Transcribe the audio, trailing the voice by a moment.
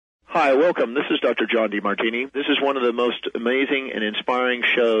Hi, welcome. This is Dr. John DeMartini. This is one of the most amazing and inspiring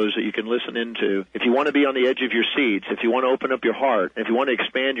shows that you can listen into. If you want to be on the edge of your seats, if you want to open up your heart, if you want to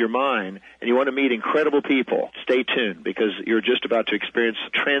expand your mind, and you want to meet incredible people, stay tuned because you're just about to experience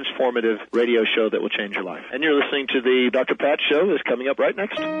a transformative radio show that will change your life. And you're listening to the Dr. Pat Show that's coming up right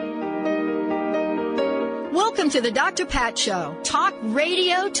next. Welcome to the Dr. Pat Show. Talk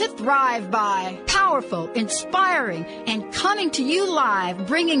radio to thrive by. Powerful, inspiring, and coming to you live,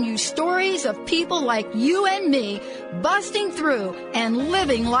 bringing you stories of people like you and me, busting through and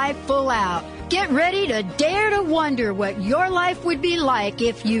living life full out. Get ready to dare to wonder what your life would be like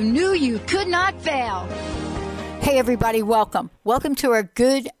if you knew you could not fail. Hey everybody, welcome. Welcome to our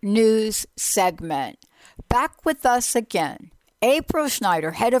Good News segment. Back with us again. April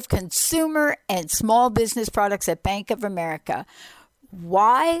Schneider, Head of Consumer and Small Business Products at Bank of America.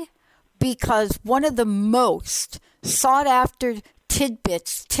 Why? Because one of the most sought after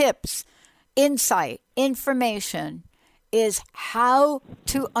tidbits, tips, insight, information is how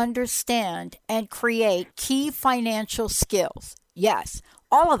to understand and create key financial skills. Yes,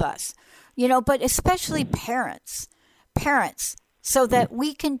 all of us, but especially parents, so that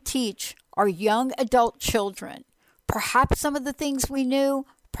we can teach our young adult children perhaps some of the things we knew,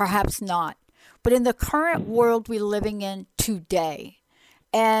 perhaps not. But in the current world we're living in today,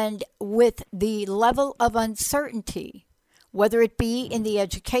 and with the level of uncertainty, whether it be in the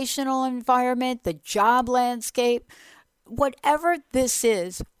educational environment, the job landscape, whatever this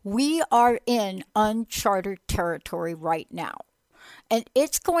is, we are in uncharted territory right now. And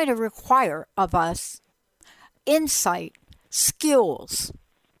it's going to require of us insight, skills,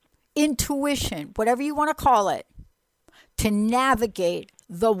 intuition, whatever you want to call it, to navigate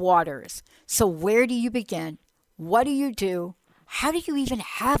the waters. So where do you begin? What do you do? How do you even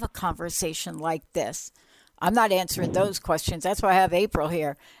have a conversation like this? I'm not answering those questions. That's why I have April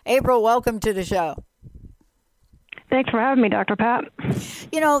here. April, welcome to the show. Thanks for having me, Dr. Pat.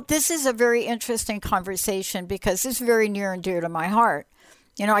 This is a very interesting conversation because it's very near and dear to my heart.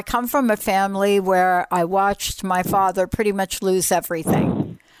 I come from a family where I watched my father pretty much lose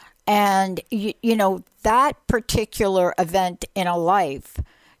everything. And, that particular event in a life,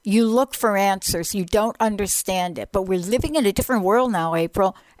 you look for answers. You don't understand it. But we're living in a different world now,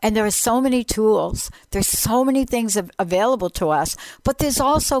 April, and there are so many tools. There's so many things available to us. But there's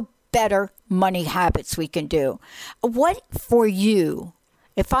also better money habits we can do. What for you,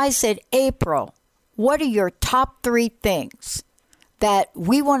 if I said, April, what are your top 3 things that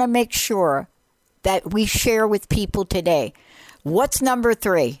we want to make sure that we share with people today? What's number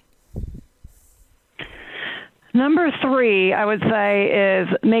 3? Number 3, I would say, is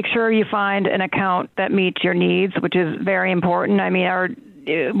make sure you find an account that meets your needs, which is very important. I mean,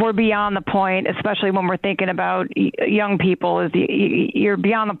 we're beyond the point, especially when we're thinking about young people, is you're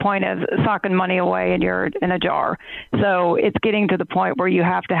beyond the point of socking money away and you're in a jar. So it's getting to the point where you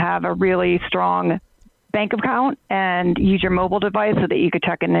have to have a really strong bank account and use your mobile device so that you could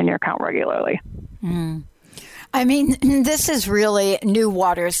check in your account regularly. Mm. I mean, this is really new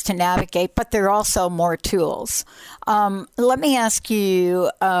waters to navigate, but there are also more tools. Let me ask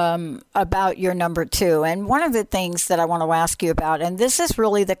you about your number 2. And one of the things that I want to ask you about, and this is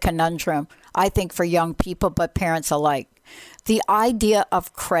really the conundrum, I think, for young people, but parents alike, the idea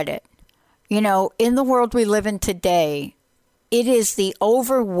of credit. In the world we live in today, it is the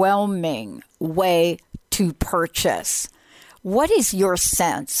overwhelming way to purchase. What is your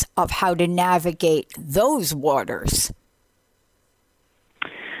sense of how to navigate those waters?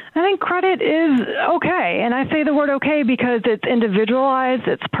 I think credit is okay. And I say the word okay because it's individualized,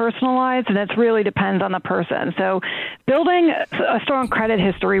 it's personalized, and it really depends on the person. So building a strong credit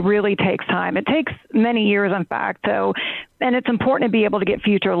history really takes time. It takes many years, in fact. And it's important to be able to get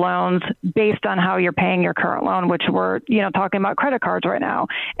future loans based on how you're paying your current loan, which we're, talking about credit cards right now.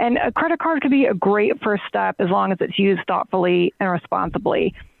 And a credit card could be a great first step as long as it's used thoughtfully and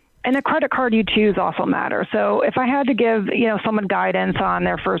responsibly. And the credit card you choose also matters. So if I had to give, someone guidance on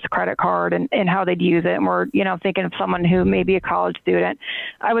their first credit card and how they'd use it, and we're, thinking of someone who may be a college student,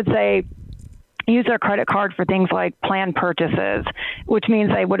 I would say use their credit card for things like planned purchases, which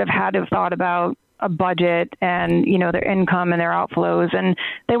means they would have had to have thought about a budget and, their income and their outflows. And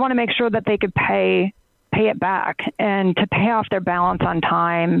they want to make sure that they could pay it back and to pay off their balance on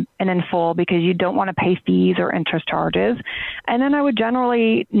time and in full, because you don't want to pay fees or interest charges. And then I would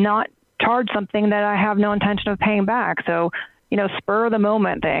generally not charge something that I have no intention of paying back. So, spur of the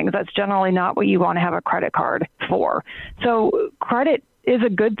moment things, that's generally not what you want to have a credit card for. So credit is a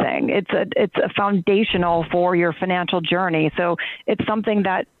good thing. It's a foundational for your financial journey. So it's something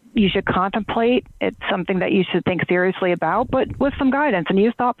that you should contemplate. It's something that you should think seriously about, but with some guidance, and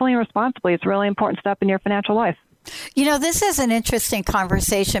use thoughtfully and responsibly. It's a really important step in your financial life. This is an interesting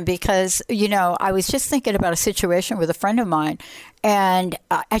conversation because, I was just thinking about a situation with a friend of mine, and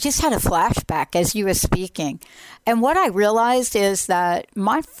I just had a flashback as you were speaking. And what I realized is that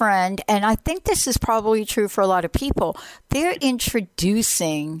my friend, and I think this is probably true for a lot of people, they're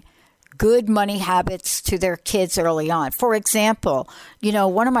introducing good money habits to their kids early on. For example,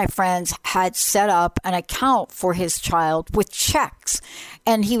 one of my friends had set up an account for his child with checks,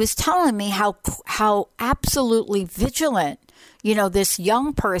 and he was telling me how absolutely vigilant, this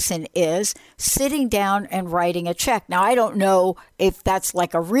young person is sitting down and writing a check. Now, I don't know if that's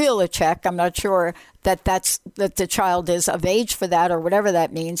like a real check. I'm not sure that the child is of age for that or whatever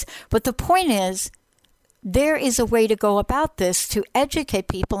that means. But the point is, there is a way to go about this to educate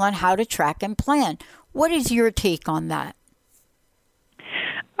people on how to track and plan. What is your take on that?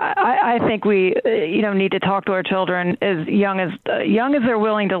 I think we, need to talk to our children as young as they're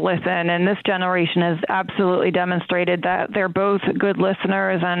willing to listen. And this generation has absolutely demonstrated that they're both good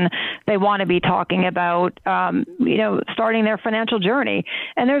listeners and they want to be talking about, starting their financial journey.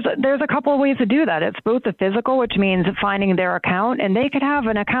 And there's a couple of ways to do that. It's both the physical, which means finding their account, and they could have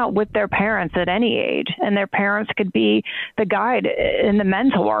an account with their parents at any age, and their parents could be the guide and the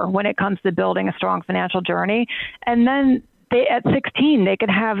mentor when it comes to building a strong financial journey. And then at 16, they could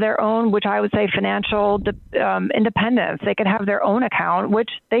have their own, which I would say financial independence. They could have their own account, which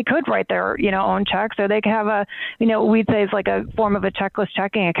they could write their, own checks, or they could have we'd say it's like a form of a checklist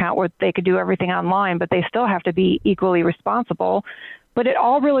checking account where they could do everything online, but they still have to be equally responsible. But it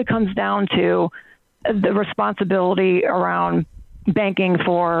all really comes down to the responsibility around banking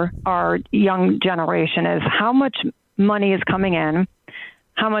for our young generation is how much money is coming in,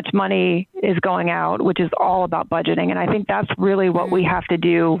 how much money is going out, which is all about budgeting. And I think that's really what we have to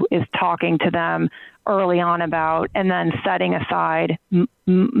do, is talking to them early on about, and then setting aside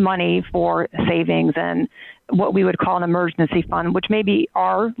money for savings and what we would call an emergency fund, which may be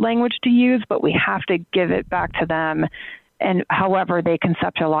our language to use, but we have to give it back to them, and however they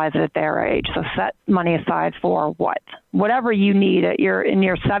conceptualize it at their age. So set money aside for whatever you need in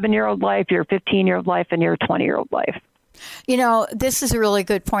your 7-year-old life, your 15-year-old life, and your 20-year-old life. This is a really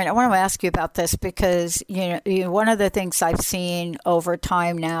good point. I want to ask you about this because, one of the things I've seen over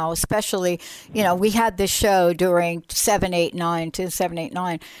time now, especially, we had this show during 7, 8, 9,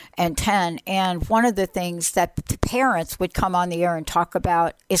 and 10. And one of the things that the parents would come on the air and talk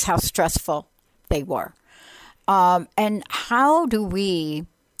about is how stressful they were. And how do we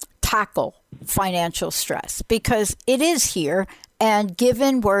tackle financial stress? Because it is here. And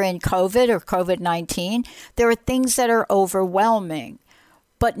given we're in COVID or COVID-19, there are things that are overwhelming,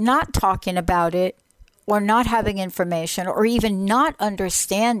 but not talking about it or not having information or even not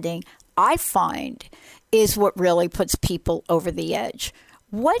understanding, I find, is what really puts people over the edge.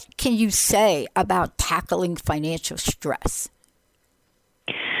 What can you say about tackling financial stress?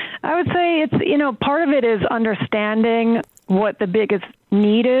 I would say it's, part of it is understanding what the biggest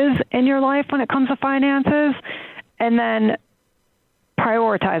need is in your life when it comes to finances, and then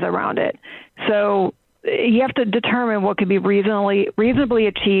prioritize around it. So you have to determine what could be reasonably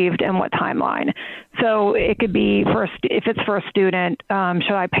achieved and what timeline. So it could be if it's for a student,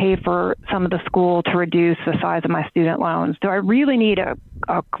 should I pay for some of the school to reduce the size of my student loans? Do I really need a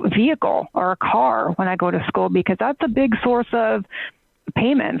vehicle or a car when I go to school? Because that's a big source of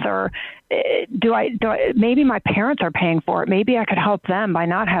payments. Or do I maybe my parents are paying for it. Maybe I could help them by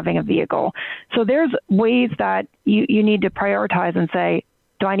not having a vehicle. So there's ways that you need to prioritize and say,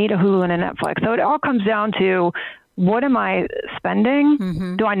 do I need a Hulu and a Netflix? So it all comes down to, what am I spending?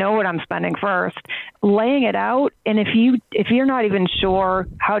 Mm-hmm. Do I know what I'm spending first? Laying it out. And if you're not even sure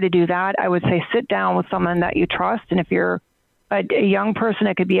how to do that, I would say sit down with someone that you trust. And if you're a young person,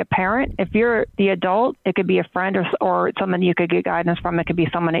 it could be a parent. If you're the adult, it could be a friend or someone you could get guidance from. It could be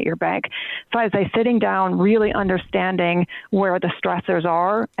someone at your bank. So I would say sitting down, really understanding where the stressors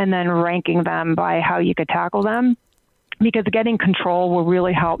are, and then ranking them by how you could tackle them, because getting control will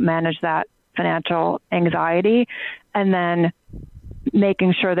really help manage that financial anxiety, and then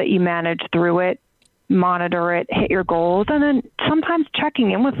making sure that you manage through it, monitor it, hit your goals, and then sometimes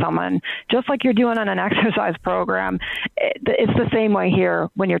checking in with someone, just like you're doing on an exercise program. It's the same way here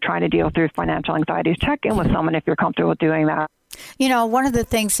when you're trying to deal through financial anxieties. Check in with someone if you're comfortable with doing that. One of the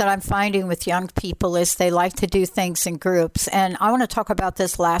things that I'm finding with young people is they like to do things in groups. And I want to talk about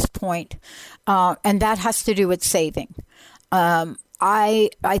this last point, and that has to do with saving. I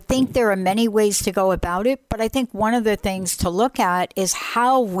think there are many ways to go about it, but I think one of the things to look at is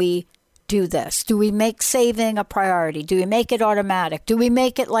how we do this? Do we make saving a priority? Do we make it automatic? Do we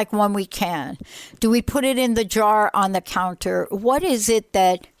make it like when we can? Do we put it in the jar on the counter? What is it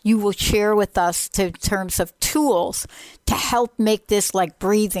that you will share with us in terms of tools to help make this like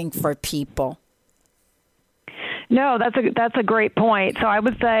breathing for people? No, that's a great point. So I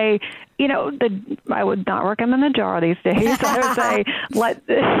would say, I would not recommend the jar these days. I would say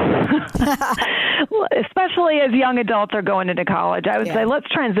especially as young adults are going into college, I would say let's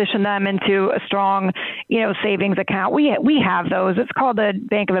transition them into a strong, savings account. We have those. It's called the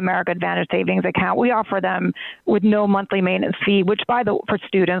Bank of America Advantage Savings Account. We offer them with no monthly maintenance fee, for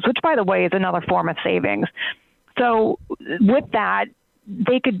students, which by the way is another form of savings. So with that,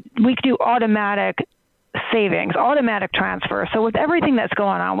 we could do automatic savings, automatic transfer. So with everything that's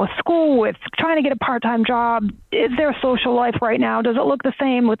going on with school, with trying to get a part-time job, is there a social life right now? Does it look the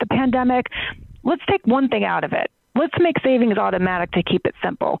same with the pandemic? Let's take one thing out of it. Let's make savings automatic to keep it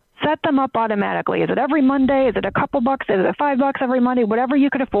simple. Set them up automatically. Is it every Monday? Is it a couple bucks? Is it $5 every Monday? Whatever you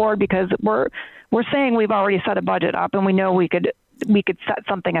could afford, because we're saying we've already set a budget up and we know we could set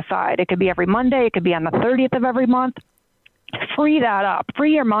something aside. It could be every Monday. It could be on the 30th of every month. Free that up,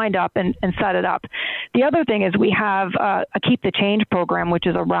 free your mind up and set it up. The other thing is we have a Keep the Change program, which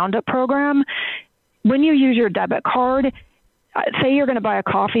is a roundup program. When you use your debit card, say you're going to buy a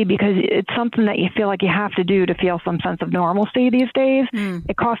coffee because it's something that you feel like you have to do to feel some sense of normalcy these days.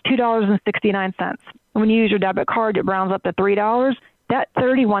 It costs $2.69. When you use your debit card, it rounds up to $3. That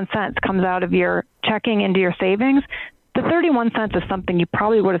 31 cents comes out of your checking into your savings. The 31 cents is something you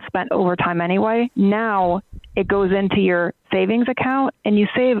probably would have spent overtime anyway. Now it goes into your savings account and you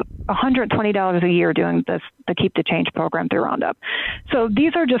save $120 a year doing the Keep the Change program through Roundup. So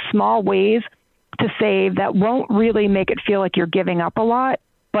these are just small ways to save that won't really make it feel like you're giving up a lot,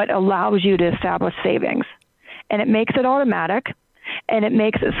 but allows you to establish savings. And it makes it automatic. And it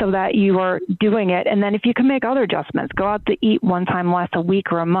makes it so that you are doing it. And then if you can make other adjustments, go out to eat one time less a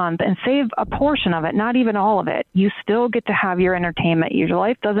week or a month and save a portion of it, not even all of it. You still get to have your entertainment. Your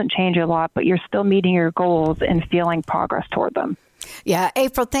life doesn't change a lot, but you're still meeting your goals and feeling progress toward them. Yeah,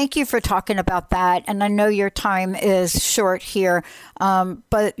 April, thank you for talking about that. And I know your time is short here,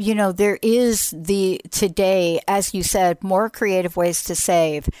 but, there is today, as you said, more creative ways to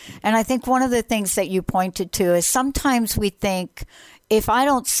save. And I think one of the things that you pointed to is sometimes we think, if I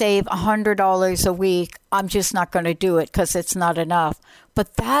don't save $100 a week, I'm just not going to do it because it's not enough.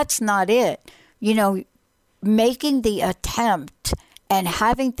 But that's not it. Making the attempt and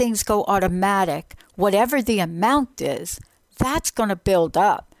having things go automatic, whatever the amount is, that's going to build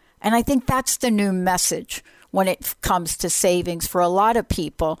up. And I think that's the new message when it comes to savings for a lot of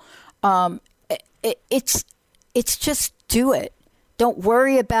people. It's just do it. Don't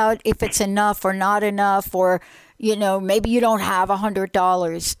worry about if it's enough or not enough, or, maybe you don't have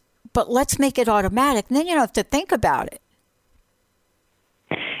 $100, but let's make it automatic. And then you don't have to think about it.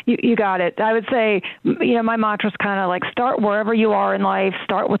 You got it. I would say, my mantra is kind of like start wherever you are in life,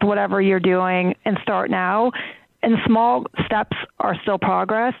 start with whatever you're doing and start now. And small steps are still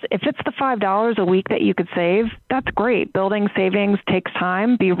progress. If it's the $5 a week that you could save, that's great. Building savings takes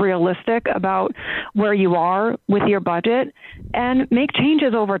time. Be realistic about where you are with your budget and make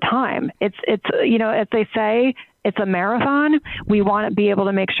changes over time. It's as they say, it's a marathon. We want to be able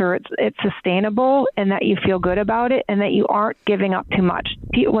to make sure it's sustainable and that you feel good about it and that you aren't giving up too much.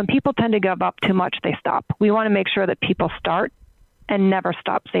 When people tend to give up too much, they stop. We want to make sure that people start and never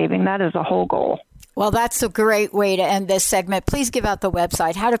stop saving. That is a whole goal. Well, that's a great way to end this segment. Please give out the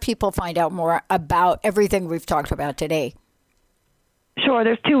website. How do people find out more about everything we've talked about today? Sure.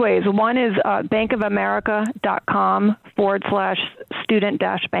 There's two ways. One is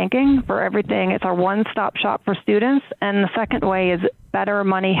bankofamerica.com/student-banking for everything. It's our one-stop shop for students. And the second way is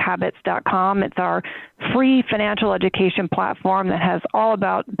bettermoneyhabits.com. It's our free financial education platform that has all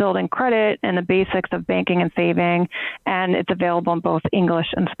about building credit and the basics of banking and saving. And it's available in both English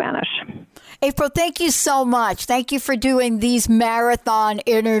and Spanish. April, thank you so much. Thank you for doing these marathon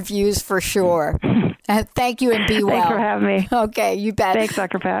interviews for sure. Thank you and be well. Thanks for having me. Okay, you bet. Thanks,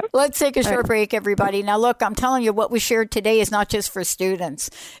 Dr. Pat. Let's take a short break, everybody. Now, look, I'm telling you, what we shared today is not just for students.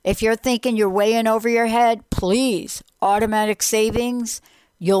 If you're thinking you're way in over your head, please, automatic savings.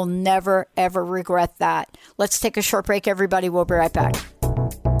 You'll never, ever regret that. Let's take a short break, everybody. We'll be right back.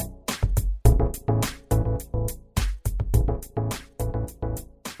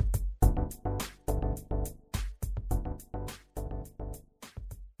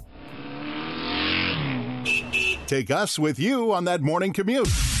 Take us with you on that morning commute.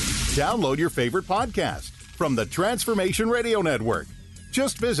 Download your favorite podcast from the Transformation Radio Network.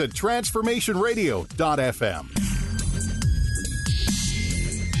 Just visit transformationradio.fm.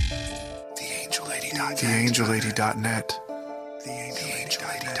 TheAngelLady.net.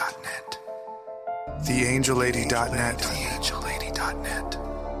 TheAngelLady.net. TheAngelLady.net.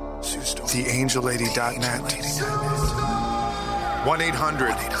 TheAngelLady.net.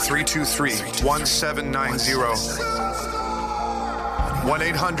 1-800-323-1790.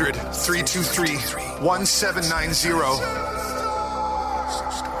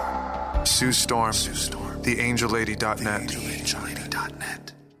 1-800-323-1790. Sue Storm. TheAngelLady.net.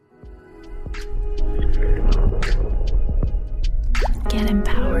 Get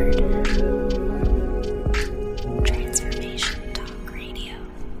empowered. Transformation Talk Radio.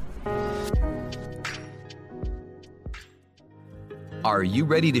 Are you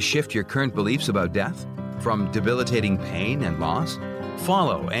ready to shift your current beliefs about death? From debilitating pain and loss?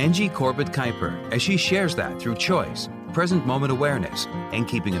 Follow Angie Corbett Kuiper as she shares that through choice, present moment awareness, and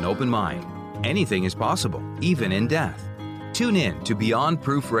keeping an open mind. Anything is possible, even in death. Tune in to Beyond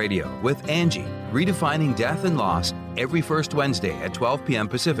Proof Radio with Angie, redefining death and loss, every first Wednesday at 12 p.m.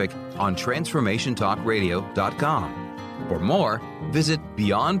 Pacific on TransformationTalkRadio.com. For more, visit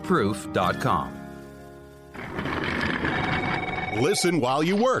BeyondProof.com. Listen while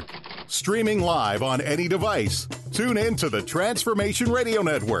you work. Streaming live on any device. Tune in to the Transformation Radio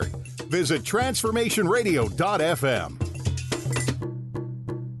Network. Visit transformationradio.fm.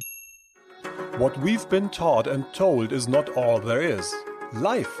 What we've been taught and told is not all there is.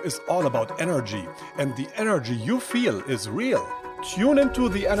 Life is all about energy, and the energy you feel is real. Tune into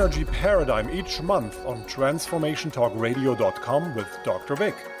the Energy Paradigm each month on TransformationTalkRadio.com with Dr.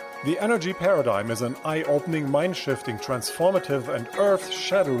 Vic. The Energy Paradigm is an eye-opening, mind-shifting, transformative, and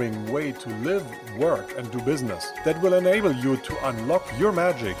earth-shattering way to live, work, and do business that will enable you to unlock your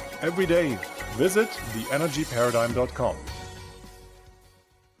magic every day. Visit theenergyparadigm.com.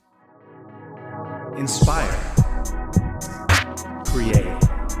 Inspire, create,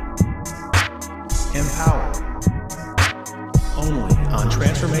 empower. Only on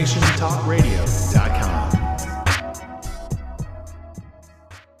TransformationTalkRadio.com.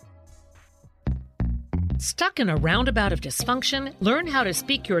 Stuck in a roundabout of dysfunction? Learn how to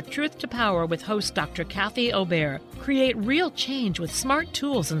speak your truth to power with host Dr. Kathy Obear. Create real change with smart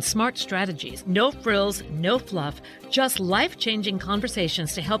tools and smart strategies. No frills, no fluff, just life-changing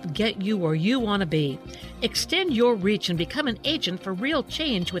conversations to help get you where you want to be. Extend your reach and become an agent for real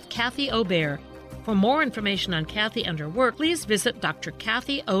change with Kathy Obear. For more information on Kathy and her work, please visit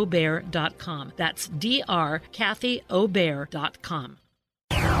drkathyobear.com. That's drkathyobear.com.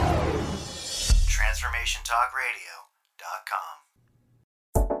 TransformationTalkRadio.com.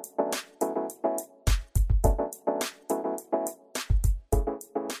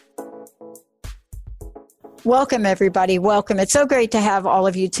 Welcome, everybody. Welcome. It's so great to have all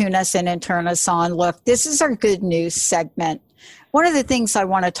of you tune us in and turn us on. Look, this is our good news segment. One of the things I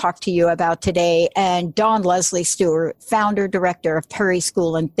want to talk to you about today, and Dawn Leslie Stewart, founder, director of Perry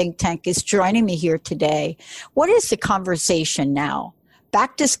School and Think Tank, is joining me here today. What is the conversation now?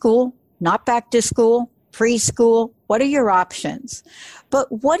 Back to school? Not back to school? Preschool? What are your options?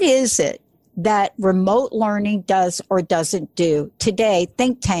 But what is it that remote learning does or doesn't do? Today,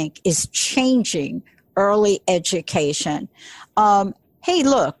 Think Tank is changing early education. Hey,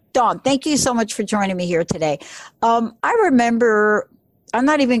 look, Dawn, thank you so much for joining me here today. I remember, I'm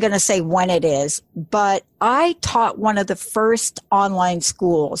not even going to say when it is, but I taught one of the first online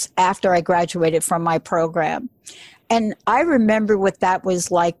schools after I graduated from my program. And I remember what that was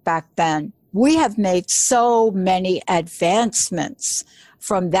like back then. We have made so many advancements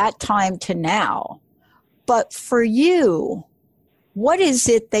from that time to now. But for you, what is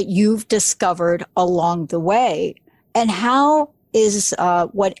it that you've discovered along the way? And how is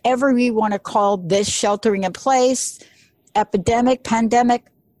whatever we want to call this sheltering in place, epidemic, pandemic,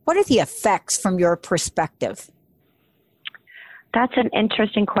 what are the effects from your perspective? That's an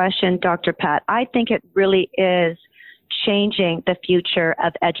interesting question, Dr. Pat. I think it really is changing the future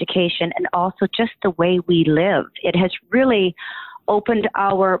of education and also just the way we live. It has really opened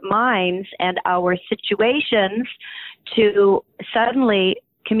our minds and our situations to suddenly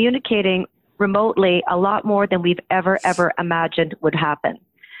communicating remotely a lot more than we've ever imagined would happen.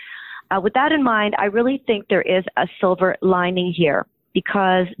 With that in mind, I really think there is a silver lining here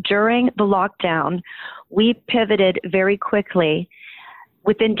because during the lockdown, we pivoted very quickly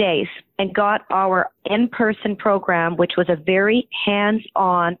within days and got our in-person program, which was a very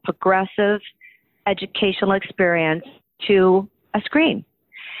hands-on, progressive educational experience, to a screen.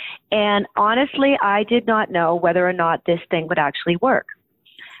 And honestly, I did not know whether or not this thing would actually work.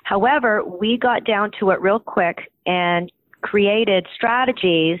 However, we got down to it real quick and created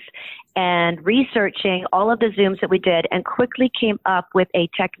strategies and researching all of the Zooms that we did, and quickly came up with a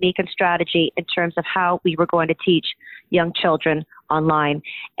technique and strategy in terms of how we were going to teach young children online,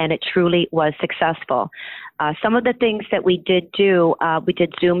 and it truly was successful. Some of the things that we did do, we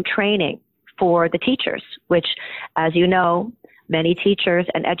did Zoom training for the teachers, which, as you know, many teachers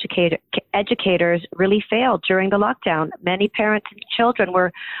and educators really failed during the lockdown. Many parents and children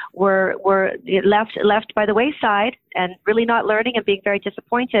were left by the wayside and really not learning and being very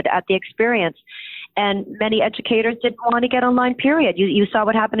disappointed at the experience. And many educators didn't want to get online, period. You saw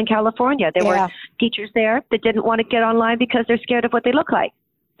what happened in California. There were teachers there that didn't want to get online because they're scared of what they look like.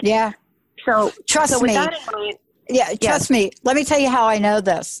 Yeah. So trust me. Trust me. Let me tell you how I know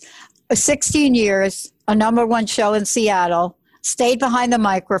this. 16 years, a #1 show in Seattle, stayed behind the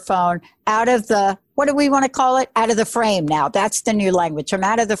microphone, out of the, what do we want to call it? Out of the frame now. That's the new language. I'm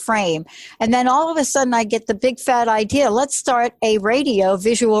out of the frame. And then all of a sudden I get the big fat idea. Let's start a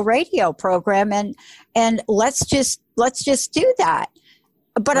visual radio program and let's just do that.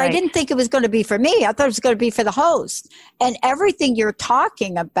 But right. I didn't think it was going to be for me. I thought it was going to be for the host. And everything you're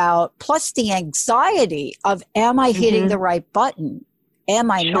talking about, plus the anxiety of, am I hitting the right button?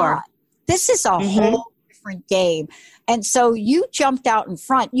 Am I not? This is a whole different game. And so you jumped out in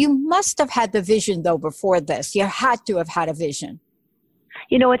front. You must have had the vision, though, before this. You had to have had a vision.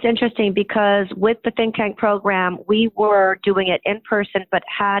 You know, it's interesting because with the Think Tank program, we were doing it in person, but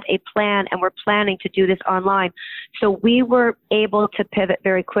had a plan and we're planning to do this online. So we were able to pivot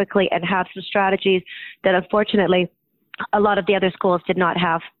very quickly and have some strategies that unfortunately a lot of the other schools did not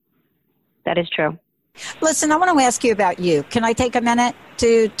have. That is true. Listen, I want to ask you about you. Can I take a minute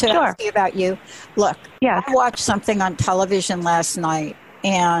to ask you about you? Look, I watched something on television last night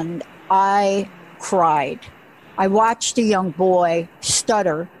and I cried. I watched a young boy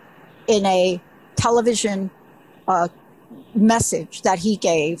stutter in a television message that he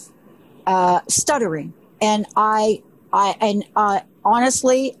gave, stuttering. And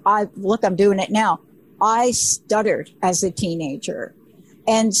honestly, I'm doing it now. I stuttered as a teenager.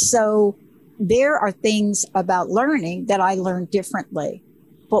 And so there are things about learning that I learned differently.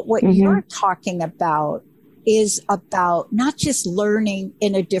 But what you're talking about is about not just learning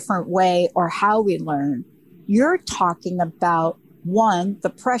in a different way or how we learn. You're talking about, 1, the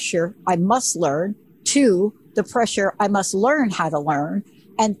pressure I must learn, 2, the pressure I must learn how to learn,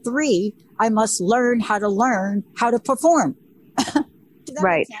 and 3, I must learn how to perform. Does that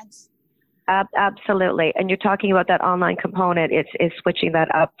make sense? Absolutely. And you're talking about that online component. It's switching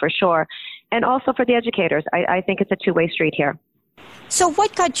that up for sure. And also for the educators, I think it's a two-way street here. So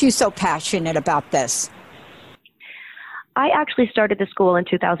what got you so passionate about this? I actually started the school in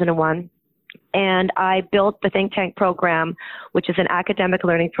 2001. And I built the Think Tank program, which is an academic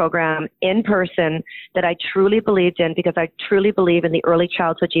learning program in person that I truly believed in because I truly believe in the early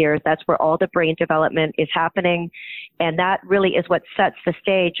childhood years. That's where all the brain development is happening. And that really is what sets the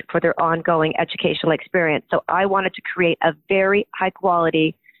stage for their ongoing educational experience. So I wanted to create a very high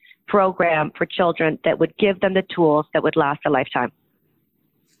quality program for children that would give them the tools that would last a lifetime.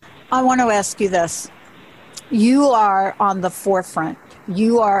 I want to ask you this. You are on the forefront.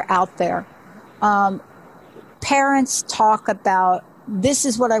 You are out there. Parents talk about, this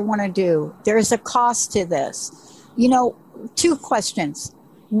is what I want to do. There's a cost to this. You know, 2 questions.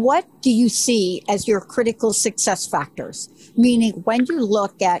 What do you see as your critical success factors? Meaning, when you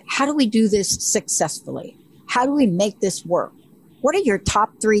look at how do we do this successfully? How do we make this work? What are your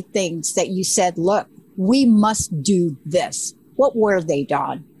top 3 things that you said, look, we must do this? What were they,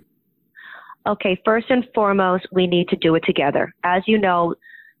 Dawn? Okay, first and foremost, we need to do it together. As you know,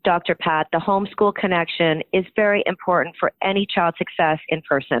 Dr. Pat, the homeschool connection is very important for any child's success in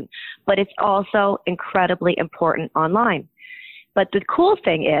person, but it's also incredibly important online. But the cool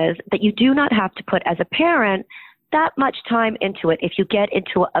thing is that you do not have to put, as a parent, that much time into it if you get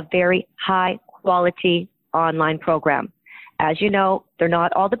into a very high quality online program. As you know, they're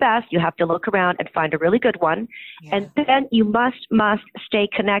not all the best. You have to look around and find a really good one. Yeah. And then you must stay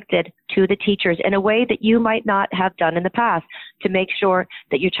connected to the teachers in a way that you might not have done in the past to make sure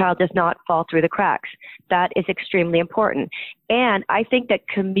that your child does not fall through the cracks. That is extremely important. And I think that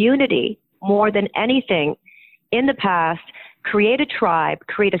community, more than anything in the past, create a tribe,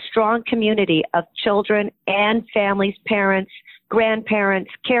 create a strong community of children and families, parents,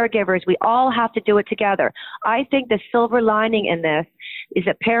 grandparents, caregivers. We all have to do it together. I think the silver lining in this is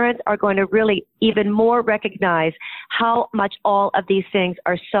that parents are going to really even more recognize how much all of these things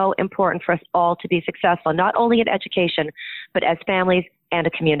are so important for us all to be successful, not only in education, but as families and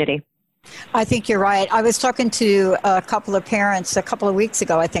a community. I think you're right. I was talking to a couple of parents a couple of weeks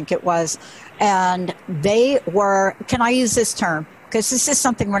ago, I think it was, and they were, can I use this term, because this is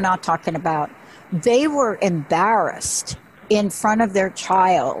something we're not talking about. They were embarrassed in front of their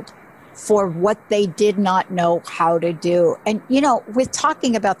child for what they did not know how to do. And, we're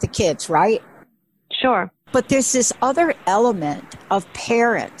talking about the kids, right? Sure. But there's this other element of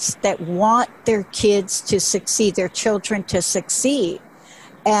parents that want their kids to succeed, their children to succeed.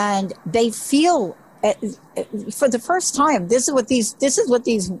 And they feel, for the first time, this is what these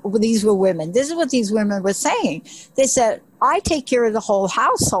were women. This is what these women were saying. They said, I take care of the whole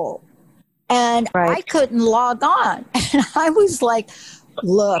household. And I couldn't log on. And I was like,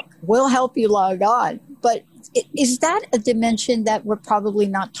 look, we'll help you log on. But is that a dimension that we're probably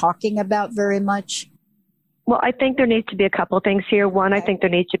not talking about very much? Well, I think there needs to be a couple of things here. One, I think there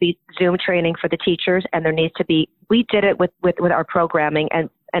needs to be Zoom training for the teachers, and there needs to be, we did it with our programming, and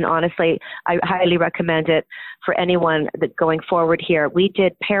honestly, I highly recommend it for anyone that going forward here. We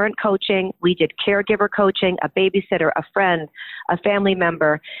did parent coaching, we did caregiver coaching, a babysitter, a friend, a family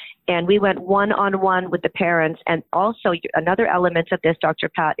member, and we went one-on-one with the parents. And also another element of this, Dr.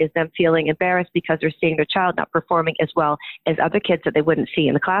 Pat, is them feeling embarrassed because they're seeing their child not performing as well as other kids that they wouldn't see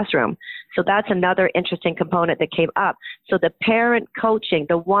in the classroom. So that's another interesting component that came up. So the parent coaching,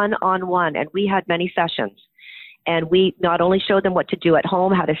 the one-on-one, and we had many sessions. And we not only showed them what to do at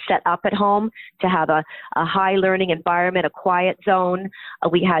home, how to set up at home, to have a high learning environment, a quiet zone.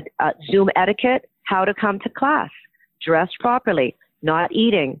 We had Zoom etiquette, how to come to class, dressed properly, not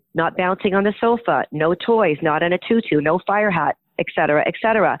eating, not bouncing on the sofa, no toys, not in a tutu, no fire hat, et cetera, et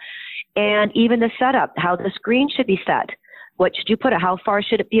cetera. And even the setup, how the screen should be set. What should you put it? How far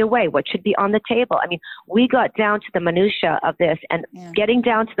should it be away? What should be on the table? I mean, we got down to the minutia of this, and getting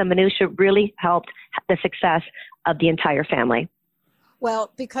down to the minutia really helped the success of the entire family.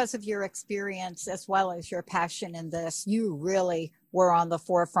 Well, because of your experience as well as your passion in this, you really were on the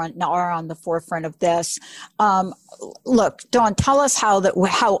forefront and are on the forefront of this. Look, Dawn, tell us how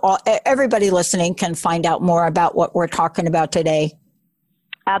everybody listening can find out more about what we're talking about today.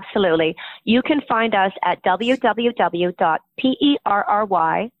 Absolutely. You can find us at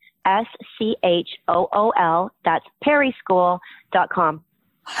www.perryschool, that's perryschool.com.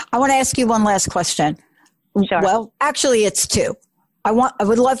 I want to ask you one last question. Sure. Well, actually, it's two. I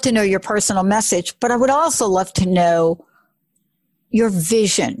would love to know your personal message, but I would also love to know your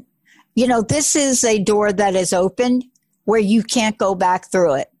vision. This is a door that is open where you can't go back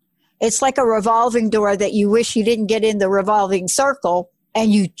through it. It's like a revolving door that you wish you didn't get in the revolving circle,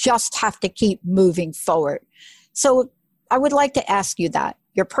 and you just have to keep moving forward. So I would like to ask you that,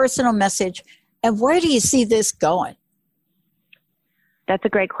 your personal message, and where do you see this going? That's a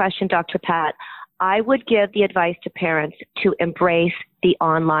great question, Dr. Pat. I would give the advice to parents to embrace the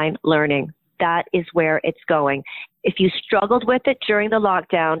online learning. That is where it's going. If you struggled with it during the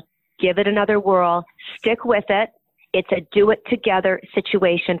lockdown, give it another whirl, stick with it. It's a do-it-together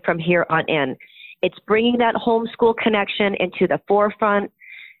situation from here on in. It's bringing that homeschool connection into the forefront.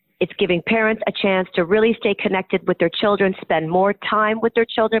 It's giving parents a chance to really stay connected with their children, spend more time with their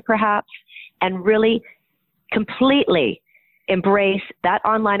children perhaps, and really completely embrace that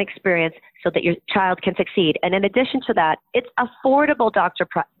online experience so that your child can succeed. And in addition to that, it's affordable, Dr.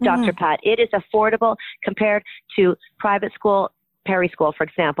 Pat. It is affordable compared to private school, Perry School, for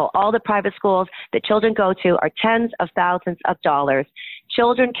example. All the private schools that children go to are tens of thousands of dollars.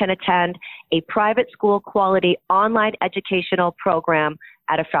 Children can attend a private school quality online educational program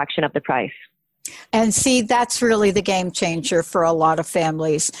at a fraction of the price. And see, that's really the game changer for a lot of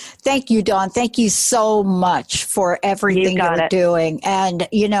families. Thank you, Dawn. Thank you so much for everything you're doing. And,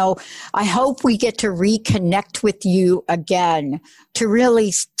 I hope we get to reconnect with you again to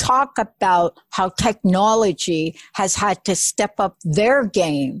really talk about how technology has had to step up their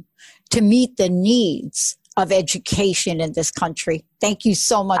game to meet the needs of education in this country. Thank you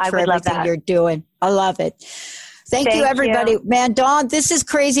so much for everything you're doing. I love it. Thank you, everybody. Man, Dawn, this is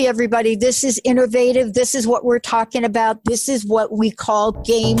crazy, everybody. This is innovative. This is what we're talking about. This is what we call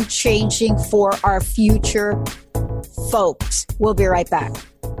game changing for our future folks. We'll be right back.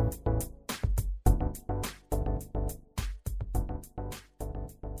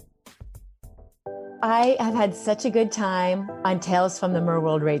 I have had such a good time on Tales from the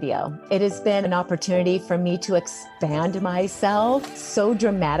Merworld Radio. It has been an opportunity for me to expand myself so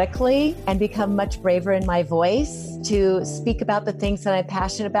dramatically and become much braver in my voice, to speak about the things that I'm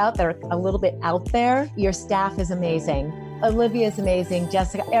passionate about that are a little bit out there. Your staff is amazing. Olivia is amazing.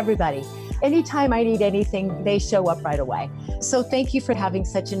 Jessica, everybody. Anytime I need anything, they show up right away. So thank you for having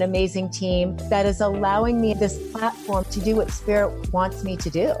such an amazing team that is allowing me this platform to do what Spirit wants me to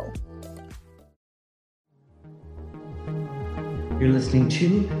do. You're listening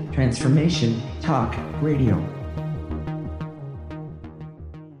to Transformation Talk Radio.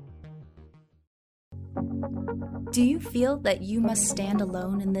 Do you feel that you must stand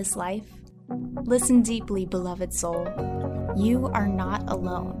alone in this life? Listen deeply, beloved soul. You are not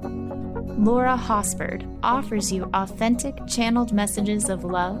alone. Laura Hosford offers you authentic, channeled messages of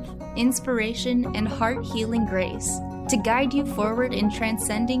love, inspiration, and heart-healing grace to guide you forward in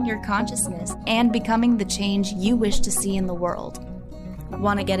transcending your consciousness and becoming the change you wish to see in the world.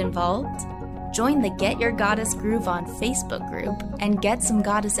 Want to get involved? Join the Get Your Goddess Groove On Facebook group and get some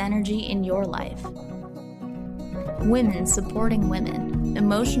goddess energy in your life. Women supporting women,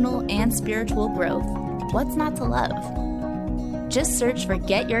 emotional and spiritual growth. What's not to love? Just search for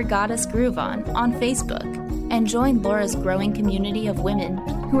Get Your Goddess Groove On Facebook and join Laura's growing community of women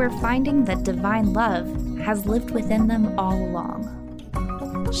who are finding that divine love has lived within them all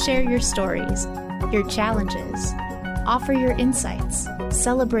along. Share your stories, your challenges, offer your insights,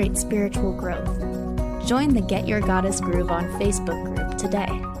 celebrate spiritual growth. Join the Get Your Goddess Groove On Facebook group today.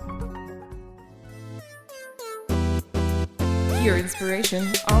 Your inspiration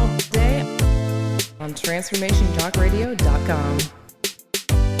all day on TransformationTalkRadio.com.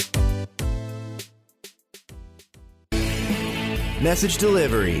 Message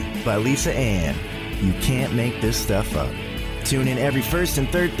Delivery by Lisa Ann. You can't make this stuff up. Tune in every first and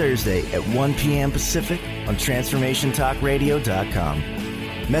third Thursday at 1 p.m. Pacific on TransformationTalkRadio.com.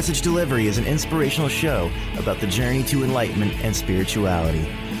 Message Delivery is an inspirational show about the journey to enlightenment and spirituality.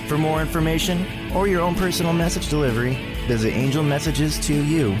 For more information or your own personal message delivery, visit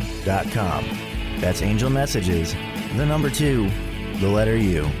angelmessages2u.com. That's Angel Messages, the number 2, the letter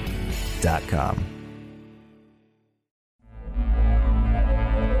U.com.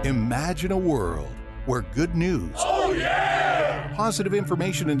 Imagine a world where good news, positive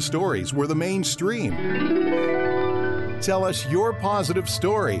information and stories were the mainstream. Tell us your positive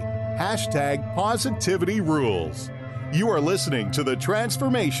story. #PositivityRules. You are listening to the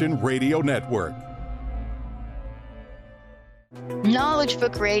Transformation Radio Network. Knowledge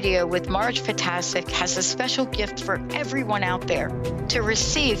Book Radio with Marge Potasic has a special gift for everyone out there. To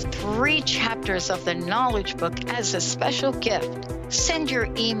receive 3 chapters of the Knowledge Book as a special gift, send your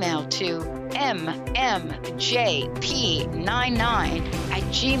email to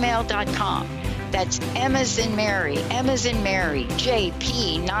mmjp99@gmail.com. That's M as in Mary,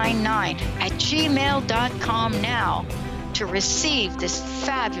 JP99@gmail.com now to receive this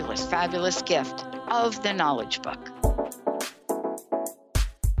fabulous, fabulous gift of the Knowledge Book.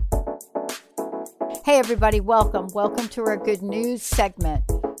 Hey everybody, welcome. Welcome to our good news segment.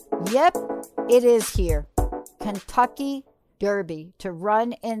 Yep, it is here. Kentucky Derby to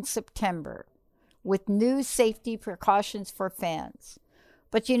run in September with new safety precautions for fans.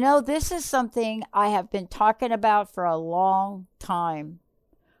 But you know, this is something I have been talking about for a long time.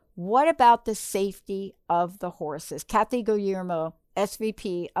 What about the safety of the horses? Kathy Guillermo,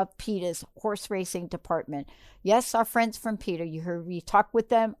 SVP of PETA's horse racing department. Yes, our friends from PETA, you heard me talk with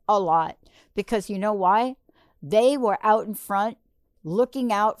them a lot because you know why? They were out in front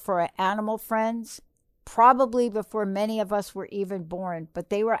looking out for our animal friends probably before many of us were even born, but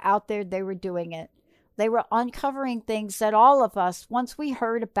they were out there, they were doing it. They were uncovering things that all of us, once we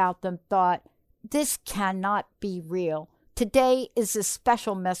heard about them, thought, this cannot be real. Today is a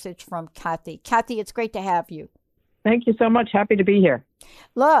special message from Kathy. Kathy, it's great to have you. Thank you so much. Happy to be here.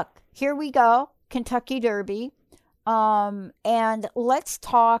 Look, here we go, Kentucky Derby. And let's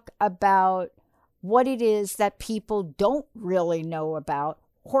talk about what it is that people don't really know about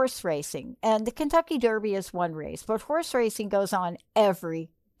horse racing. And the Kentucky Derby is one race, but horse racing goes on every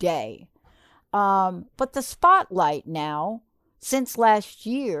day. But the spotlight now, since last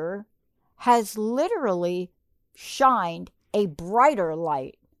year, has literally shined a brighter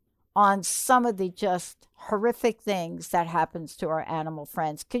light on some of the just horrific things that happens to our animal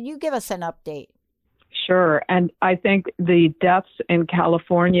friends. Could you give us an update? Sure. And I think the deaths in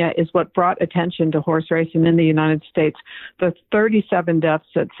California is what brought attention to horse racing in the United States. The 37 deaths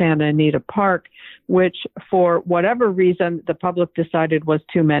at Santa Anita Park, which for whatever reason, the public decided was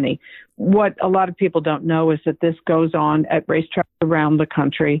too many. What a lot of people don't know is that this goes on at racetracks around the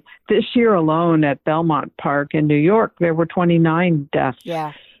country. This year alone at Belmont Park in New York, there were 29 deaths.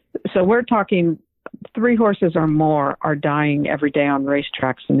 Yeah. So we're talking 3 horses or more are dying every day on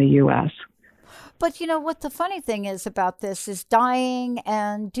racetracks in the U.S. But you know what the funny thing is about this is dying,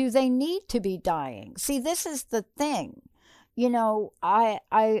 and do they need to be dying? See, this is the thing. You know, I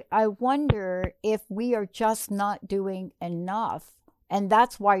wonder if we are just not doing enough, and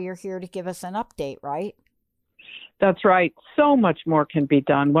that's why you're here to give us an update, right? That's right. So much more can be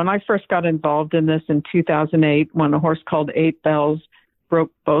done. When I first got involved in this in 2008, when a horse called 8 Bells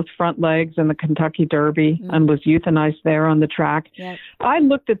broke both front legs in the Kentucky Derby and was euthanized there on the track. Yep. I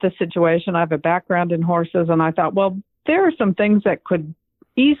looked at the situation. I have a background in horses, and I thought, well, there are some things that could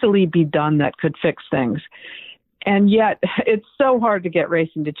easily be done that could fix things. And yet it's so hard to get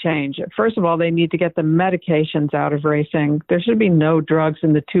racing to change. First of all, they need to get the medications out of racing. There should be no drugs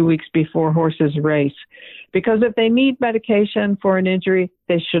in the 2 weeks before horses race, because if they need medication for an injury,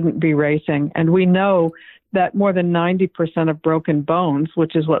 they shouldn't be racing. And we know that more than 90% of broken bones,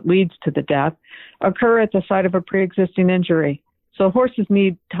 which is what leads to the death, occur at the site of a pre-existing injury. So horses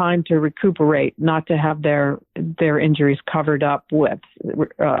need time to recuperate, not to have their injuries covered up with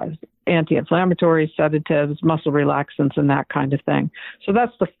anti-inflammatories, sedatives, muscle relaxants, and that kind of thing. So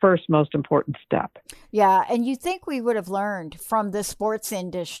that's the first most important step. Yeah, and you think we would have learned from the sports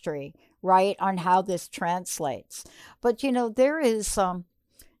industry, right, on how this translates. But, you know, there's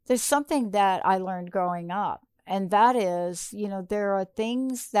something that I learned growing up, and that is, you know, there are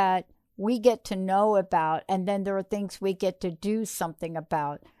things that we get to know about, and then there are things we get to do something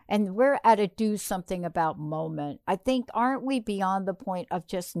about. And we're at a do something about moment. I think, aren't we beyond the point of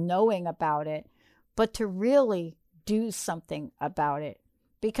just knowing about it, but to really do something about it?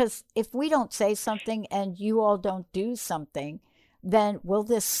 Because if we don't say something and you all don't do something, then will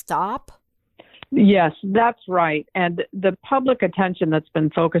this stop? Yes, that's right. And the public attention that's been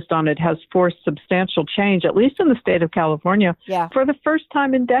focused on it has forced substantial change, at least in the state of California, for the first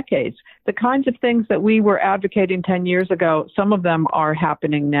time in decades. The kinds of things that we were advocating 10 years ago, some of them are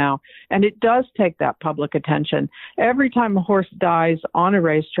happening now. And it does take that public attention. Every time a horse dies on a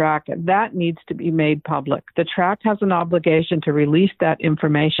racetrack, that needs to be made public. The track has an obligation to release that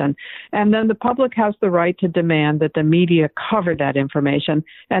information. And then the public has the right to demand that the media cover that information.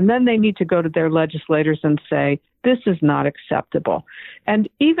 And then they need to go to their legislators and say, this is not acceptable. And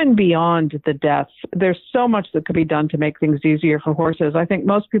even beyond the deaths, there's so much that could be done to make things easier for horses. I think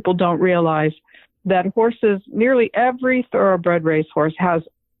most people don't realize that horses, nearly every thoroughbred racehorse has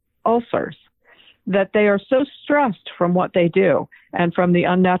ulcers, that they are so stressed from what they do and from the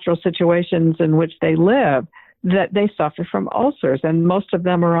unnatural situations in which they live that they suffer from ulcers, and most of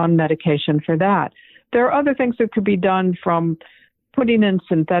them are on medication for that. There are other things that could be done, from putting in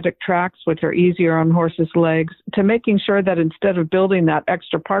synthetic tracks, which are easier on horses' legs, to making sure that instead of building that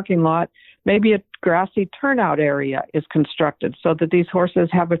extra parking lot, maybe a grassy turnout area is constructed so that these horses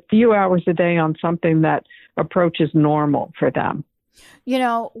have a few hours a day on something that approaches normal for them. You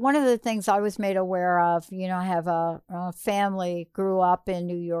know, one of the things I was made aware of, you know, I have a family, grew up in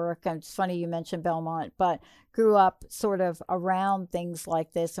New York, and it's funny you mentioned Belmont, but grew up sort of around things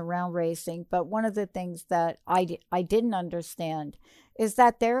like this, around racing. But one of the things that I didn't understand is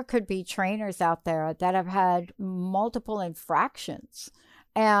that there could be trainers out there that have had multiple infractions.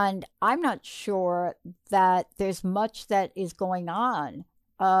 And I'm not sure that there's much that is going on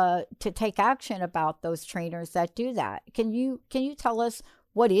to take action about those trainers that do that. Can you tell us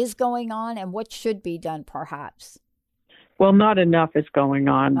what is going on and what should be done, perhaps? Well, not enough is going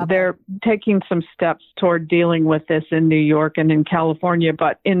on. Okay. They're taking some steps toward dealing with this in New York and in California,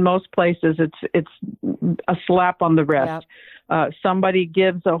 but in most places it's a slap on the wrist. Yep. Somebody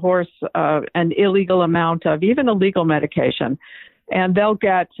gives a horse an illegal amount of even illegal medication, and they'll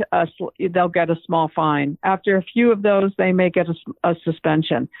get a small fine. After a few of those, they may get a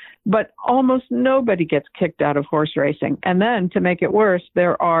suspension. But almost nobody gets kicked out of horse racing. And then, to make it worse,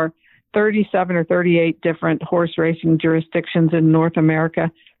 there are 37 or 38 different horse racing jurisdictions in North America.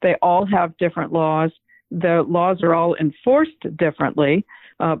 They all have different laws. The laws are all enforced differently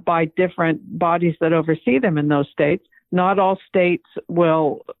by different bodies that oversee them in those states. Not all states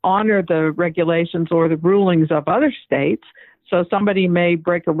will honor the regulations or the rulings of other states. So somebody may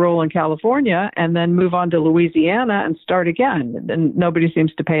break a rule in California and then move on to Louisiana and start again, and nobody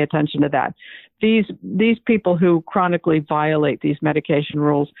seems to pay attention to that. These people who chronically violate these medication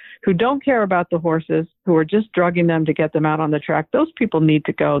rules, who don't care about the horses, who are just drugging them to get them out on the track, those people need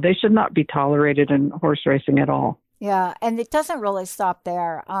to go. They should not be tolerated in horse racing at all. Yeah, and it doesn't really stop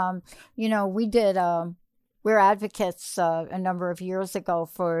there. You know, we're advocates a number of years ago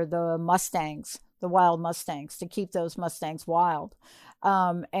for the Mustangs, the wild Mustangs, to keep those Mustangs wild,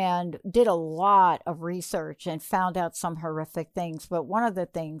 and did a lot of research and found out some horrific things. But one of the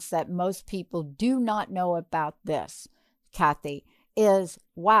things that most people do not know about this, Kathy, is,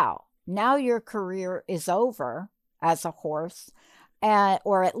 wow, now your career is over as a horse,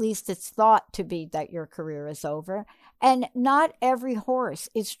 or at least it's thought to be that your career is over. And not every horse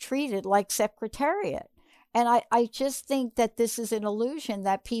is treated like Secretariat. And I just think that this is an illusion,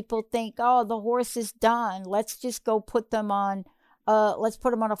 that people think, oh, the horse is done. Let's just go put them on, let's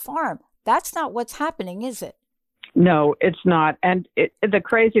put them on a farm. That's not what's happening, is it? No, it's not. And the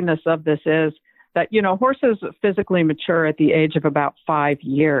craziness of this is that, horses physically mature at the age of about 5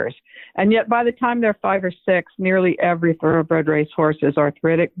 years. And yet by the time they're 5 or 6, nearly every thoroughbred racehorse is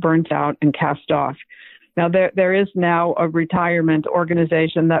arthritic, burnt out, and cast off. Now, there is now a retirement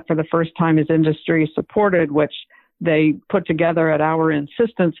organization that for the first time is industry supported, which they put together at our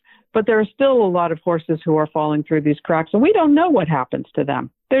insistence. But there are still a lot of horses who are falling through these cracks, and we don't know what happens to them.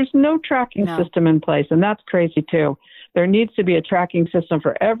 There's no tracking system in place, and that's crazy too. There needs to be a tracking system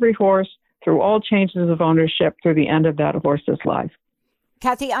for every horse through all changes of ownership through the end of that horse's life.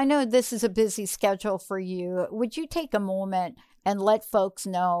 Kathy, I know this is a busy schedule for you. Would you take a moment and let folks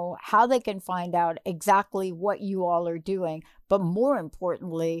know how they can find out exactly what you all are doing, but more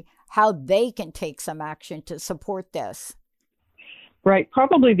importantly, how they can take some action to support this? Right.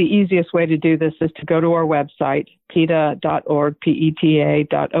 Probably the easiest way to do this is to go to our website, PETA.org,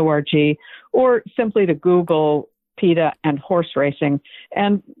 PETA.org, or simply to Google PETA and horse racing.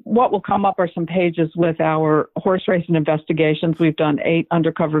 And what will come up are some pages with our horse racing investigations. We've done 8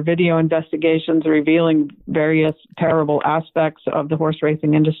 undercover video investigations revealing various terrible aspects of the horse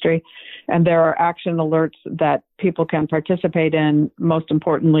racing industry. And there are action alerts that people can participate in, most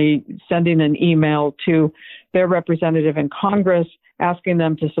importantly, sending an email to their representative in Congress, asking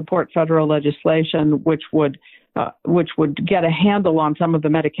them to support federal legislation, which would get a handle on some of the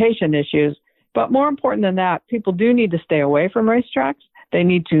medication issues. But more important than that, people do need to stay away from racetracks. They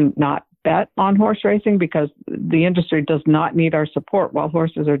need to not bet on horse racing because the industry does not need our support while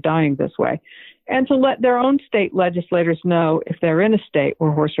horses are dying this way. And to let their own state legislators know, if they're in a state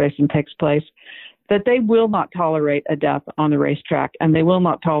where horse racing takes place, that they will not tolerate a death on the racetrack and they will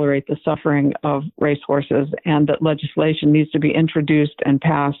not tolerate the suffering of racehorses, and that legislation needs to be introduced and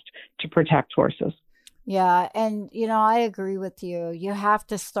passed to protect horses. Yeah. And, I agree with you. You have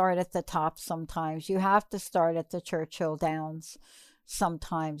to start at the top sometimes. You have to start at the Churchill Downs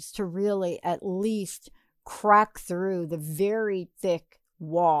sometimes to really at least crack through the very thick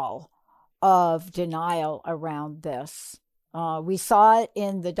wall of denial around this. We saw it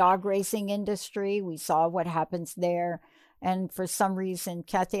in the dog racing industry. We saw what happens there. And for some reason,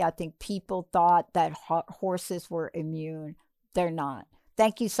 Kathy, I think people thought that horses were immune. They're not.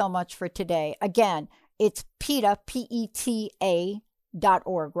 Thank you so much for today. Again, it's PETA, PETA.org,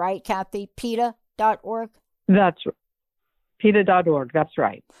 right, Kathy? PETA.org? That's right. PETA.org, that's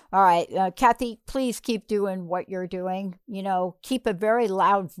right. All right. Kathy, please keep doing what you're doing. Keep a very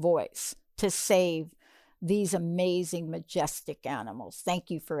loud voice to save these amazing, majestic animals.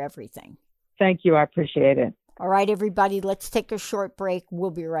 Thank you for everything. Thank you. I appreciate it. All right, everybody, let's take a short break. We'll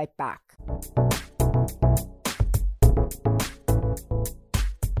be right back.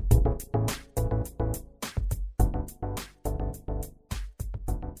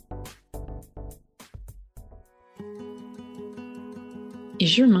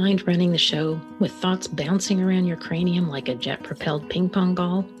 Is your mind running the show with thoughts bouncing around your cranium like a jet-propelled ping pong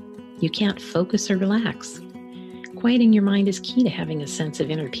ball? You can't focus or relax. Quieting your mind is key to having a sense of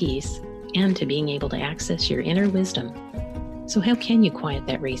inner peace and to being able to access your inner wisdom. So how can you quiet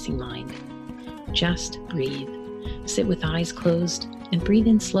that racing mind? Just breathe. Sit with eyes closed and breathe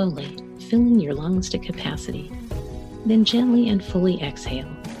in slowly, filling your lungs to capacity. Then gently and fully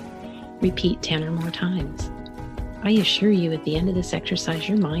exhale. Repeat 10 or more times. I assure you, at the end of this exercise,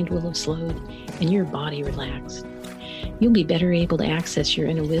 your mind will have slowed and your body relaxed. You'll be better able to access your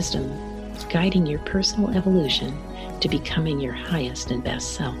inner wisdom, guiding your personal evolution to becoming your highest and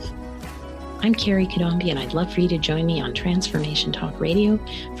best self. I'm Carrie Kadombi, and I'd love for you to join me on Transformation Talk Radio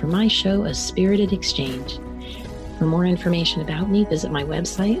for my show, A Spirited Exchange. For more information about me, visit my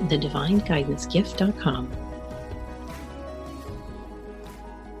website, thedivineguidancegift.com.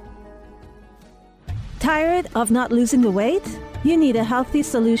 Tired of not losing the weight? You need a healthy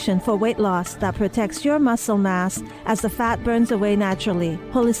solution for weight loss that protects your muscle mass as the fat burns away naturally.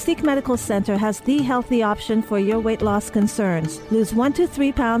 Holistic Medical Center has the healthy option for your weight loss concerns. Lose 1 to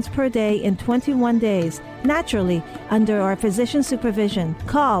 3 pounds per day in 21 days, naturally, under our physician supervision.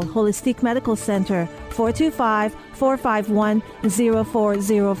 Call Holistic Medical Center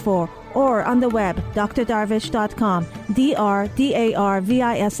 425-451-0404 or on the web, drdarvish.com,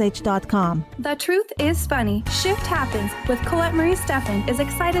 drdarvish.com. The Truth is Funny. Shift Happens with Colette Marie Steffen is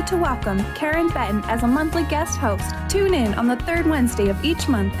excited to welcome Karen Benton as a monthly guest host. Tune in on the third Wednesday of each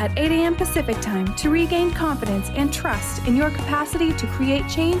month at 8 a.m. Pacific Time to regain confidence and trust in your capacity to create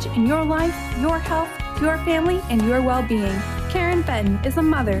change in your life, your health, your family, and your well-being. Karen Benton is a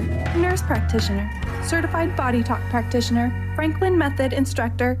mother, nurse practitioner, certified body talk practitioner, Franklin Method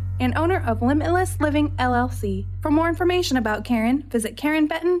instructor, and owner of Limitless Living LLC. For more information about Karen, visit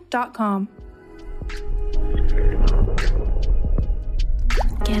KarenBenton.com.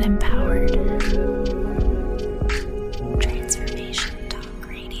 Get empowered. Transformation Talk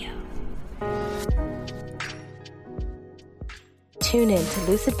Radio. Tune in to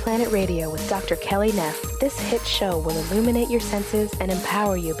Lucid Planet Radio with Dr. Kelly Neff. This hit show will illuminate your senses and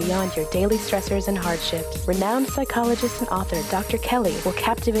empower you beyond your daily stressors and hardships. Renowned psychologist and author Dr. Kelly will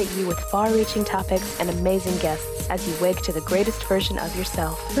captivate you with far-reaching topics and amazing guests as you wake to the greatest version of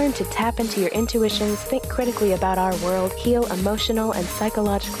yourself. Learn to tap into your intuitions, think critically about our world, heal emotional and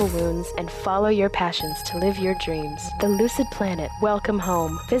psychological wounds, and follow your passions to live your dreams. The Lucid Planet. Welcome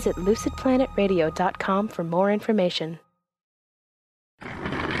home. Visit lucidplanetradio.com for more information.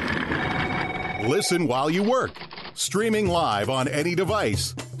 Listen while you work. Streaming live on any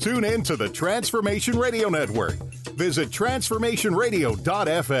device. Tune in to the Transformation Radio Network. Visit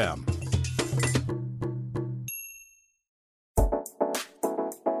transformationradio.fm.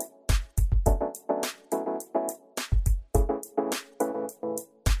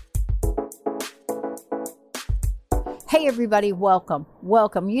 Hey everybody, welcome.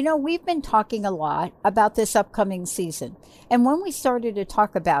 You know, we've been talking a lot about this upcoming season. And when we started to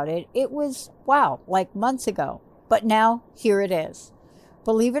talk about it, it was, wow, like months ago. But now, here it is.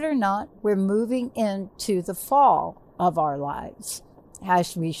 Believe it or not, we're moving into the fall of our lives,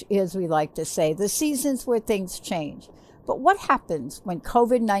 as we like to say, the seasons where things change. But what happens when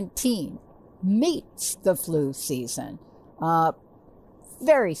COVID-19 meets the flu season?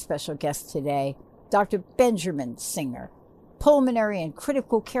 Very special guest today, Dr. Benjamin Singer, pulmonary and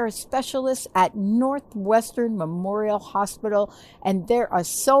critical care specialist at Northwestern Memorial Hospital. And there are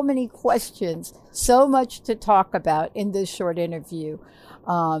so many questions, so much to talk about in this short interview.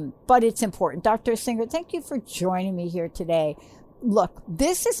 But it's important. Dr. Singer, thank you for joining me here today. Look,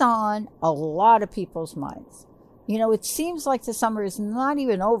 this is on a lot of people's minds. You know, it seems like the summer is not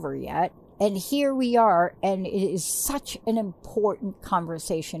even over yet. And here we are, and it is such an important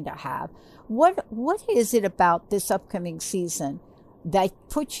conversation to have. What is it about this upcoming season that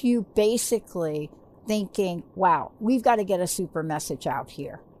puts you basically thinking, wow, we've got to get a super message out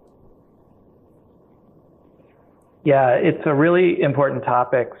here? Yeah, it's a really important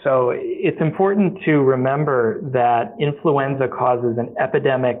topic. So it's important to remember that influenza causes an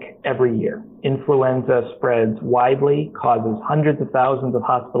epidemic every year. Influenza spreads widely, causes hundreds of thousands of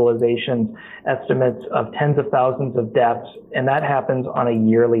hospitalizations, estimates of tens of thousands of deaths, and that happens on a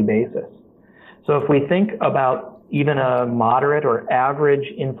yearly basis. So if we think about even a moderate or average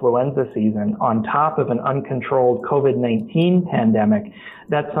influenza season on top of an uncontrolled COVID-19 pandemic,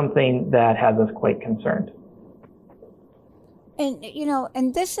 that's something that has us quite concerned. And, you know,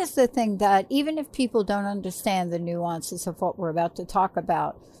 and this is the thing that even if people don't understand the nuances of what we're about to talk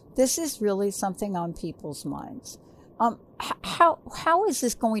about, this is really something on people's minds. How is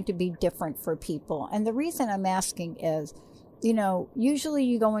this going to be different for people? And the reason I'm asking is, you know, usually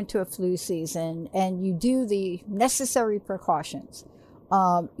you go into a flu season and you do the necessary precautions.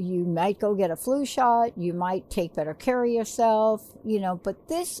 You might go get a flu shot. You might take better care of yourself, you know, but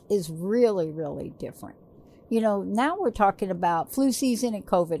this is really, really different. You know, now we're talking about flu season and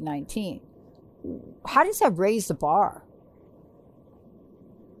COVID-19. How does that raise the bar?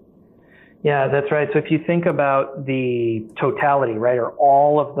 Yeah, that's right. So if you think about the totality, right, or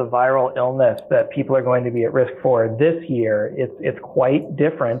all of the viral illness that people are going to be at risk for this year, it's quite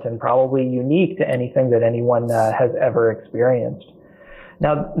different and probably unique to anything that anyone has ever experienced.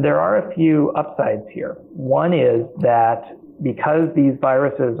 Now, there are a few upsides here. One is that because these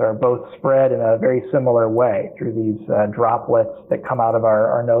viruses are both spread in a very similar way through these droplets that come out of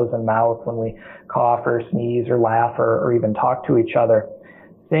our nose and mouth when we cough or sneeze or laugh or even talk to each other,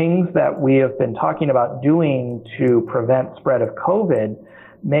 things that we have been talking about doing to prevent spread of COVID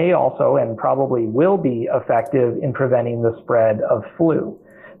may also and probably will be effective in preventing the spread of flu.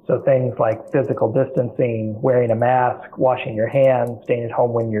 So things like physical distancing, wearing a mask, washing your hands, staying at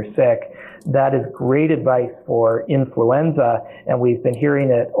home when you're sick, that is great advice for influenza, and we've been hearing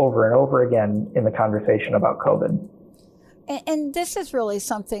it over and over again in the conversation about COVID. And this is really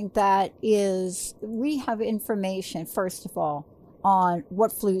something that is, we have information, first of all, on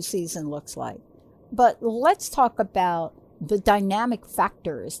what flu season looks like. But let's talk about the dynamic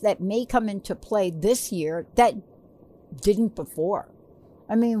factors that may come into play this year that didn't before.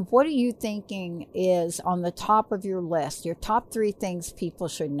 I mean, what are you thinking is on the top of your list, your top 3 things people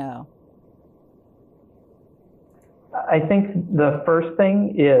should know? I think the first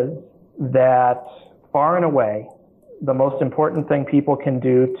thing is that far and away, the most important thing people can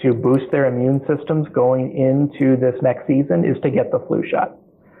do to boost their immune systems going into this next season is to get the flu shot,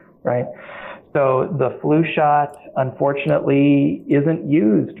 right? So the flu shot, unfortunately, isn't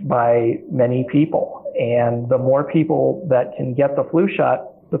used by many people. And the more people that can get the flu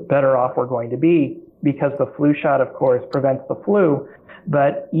shot, the better off we're going to be, because the flu shot, of course, prevents the flu.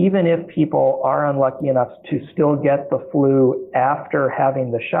 But even if people are unlucky enough to still get the flu after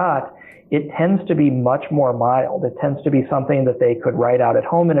having the shot, it tends to be much more mild. It tends to be something that they could write out at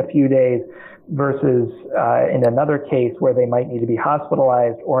home in a few days versus in another case where they might need to be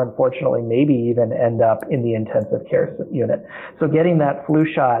hospitalized or unfortunately maybe even end up in the intensive care unit. So getting that flu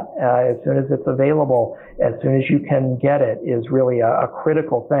shot as soon as it's available, as soon as you can get it, is really a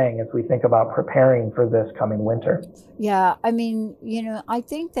critical thing as we think about preparing for this coming winter. Yeah, I mean, I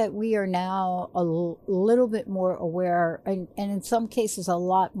think that we are now a little bit more aware, and in some cases a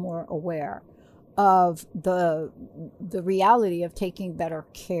lot more aware of the reality of taking better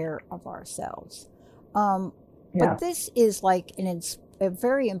care of ourselves. But this is like a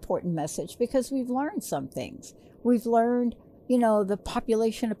very important message, because we've learned some things. We've learned, the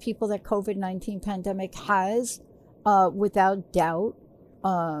population of people that COVID-19 pandemic has, without doubt,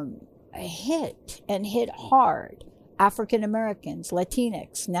 hit hard. African Americans,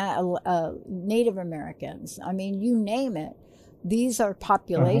 Latinx, Native Americans, I mean, you name it. These are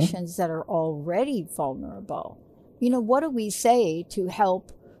populations that are already vulnerable. What do we say to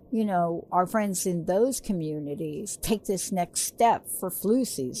help, our friends in those communities take this next step for flu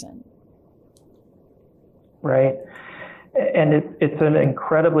season? Right. And it's an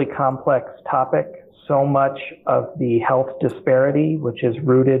incredibly complex topic. So much of the health disparity, which is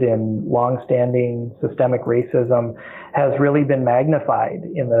rooted in longstanding systemic racism, has really been magnified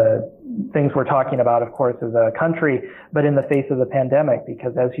in the things we're talking about, of course, as a country, but in the face of the pandemic,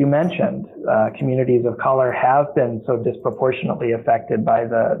 because as you mentioned, communities of color have been so disproportionately affected by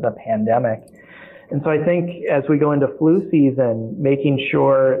the pandemic. And so I think as we go into flu season, making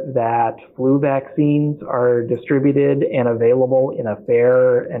sure that flu vaccines are distributed and available in a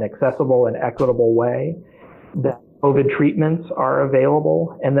fair and accessible and equitable way, that COVID treatments are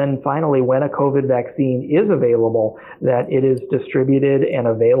available, and then finally, when a COVID vaccine is available, that it is distributed and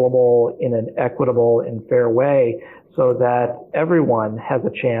available in an equitable and fair way so that everyone has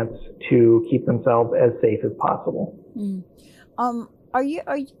a chance to keep themselves as safe as possible. Are you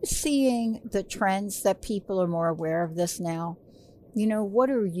seeing the trends that people are more aware of this now? What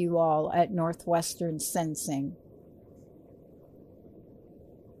are you all at Northwestern sensing?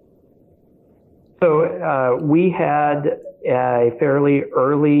 So we had a fairly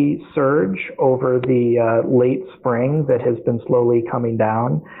early surge over the late spring that has been slowly coming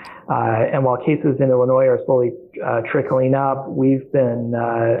down. And while cases in Illinois are slowly trickling up, we've been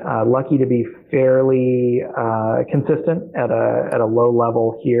lucky to be fairly consistent at a low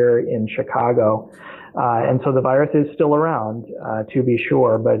level here in Chicago. And so the virus is still around, to be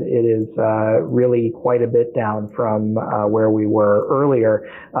sure, but it is really quite a bit down from where we were earlier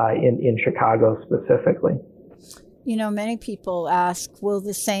in Chicago specifically. Many people ask, will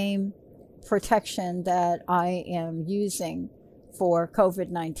the same protection that I am using for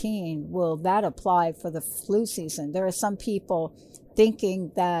COVID-19, will that apply for the flu season? There are some people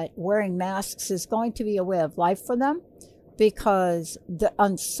thinking that wearing masks is going to be a way of life for them because the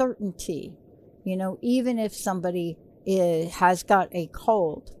uncertainty, even if somebody has got a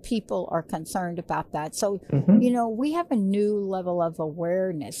cold, people are concerned about that. So, we have a new level of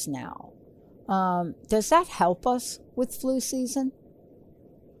awareness now. Does that help us with flu season?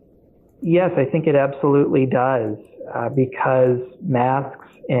 Yes, I think it absolutely does, because masks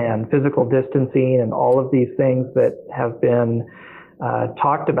and physical distancing and all of these things that have been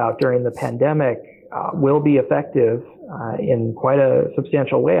talked about during the pandemic will be effective in quite a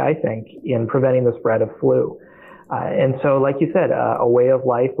substantial way, I think, in preventing the spread of flu. And so, like you said, a way of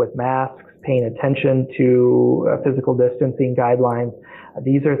life with masks, paying attention to physical distancing guidelines.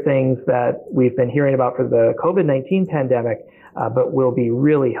 These are things that we've been hearing about for the COVID-19 pandemic, but will be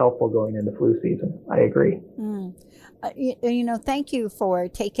really helpful going into flu season. I agree. Thank you for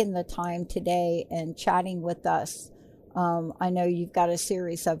taking the time today and chatting with us. I know you've got a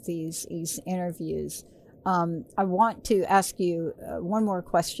series of these interviews. I want to ask you one more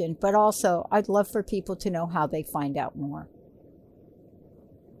question, but also I'd love for people to know how they find out more.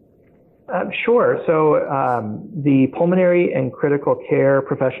 Sure. So the Pulmonary and Critical Care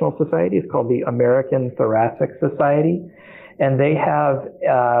Professional Society is called the American Thoracic Society, and they have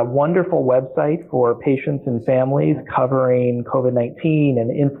a wonderful website for patients and families covering COVID-19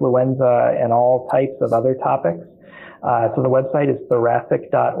 and influenza and all types of other topics. So the website is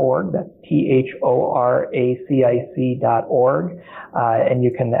thoracic.org. That's THORACIC.org. And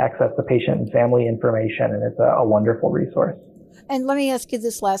you can access the patient and family information, and it's a wonderful resource. And let me ask you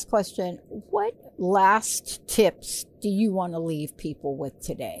this last question. What last tips do you want to leave people with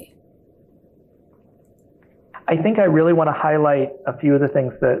today? I think I really want to highlight a few of the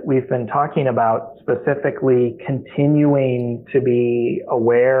things that we've been talking about, specifically continuing to be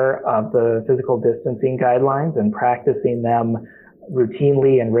aware of the physical distancing guidelines and practicing them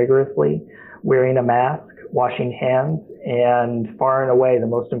routinely and rigorously, wearing a mask, washing hands, and far and away the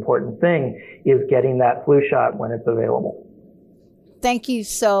most important thing is getting that flu shot when it's available. Thank you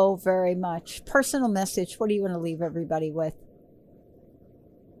so very much. Personal message, what do you want to leave everybody with?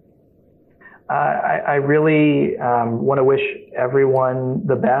 I really want to wish everyone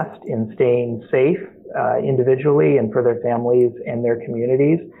the best in staying safe individually and for their families and their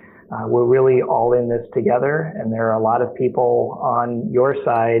communities. We're really all in this together, and there are a lot of people on your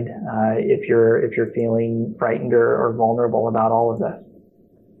side if you're feeling frightened or vulnerable about all of this.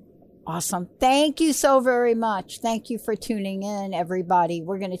 Awesome. Thank you so very much. Thank you for tuning in, everybody.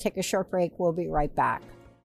 We're going to take a short break. We'll be right back.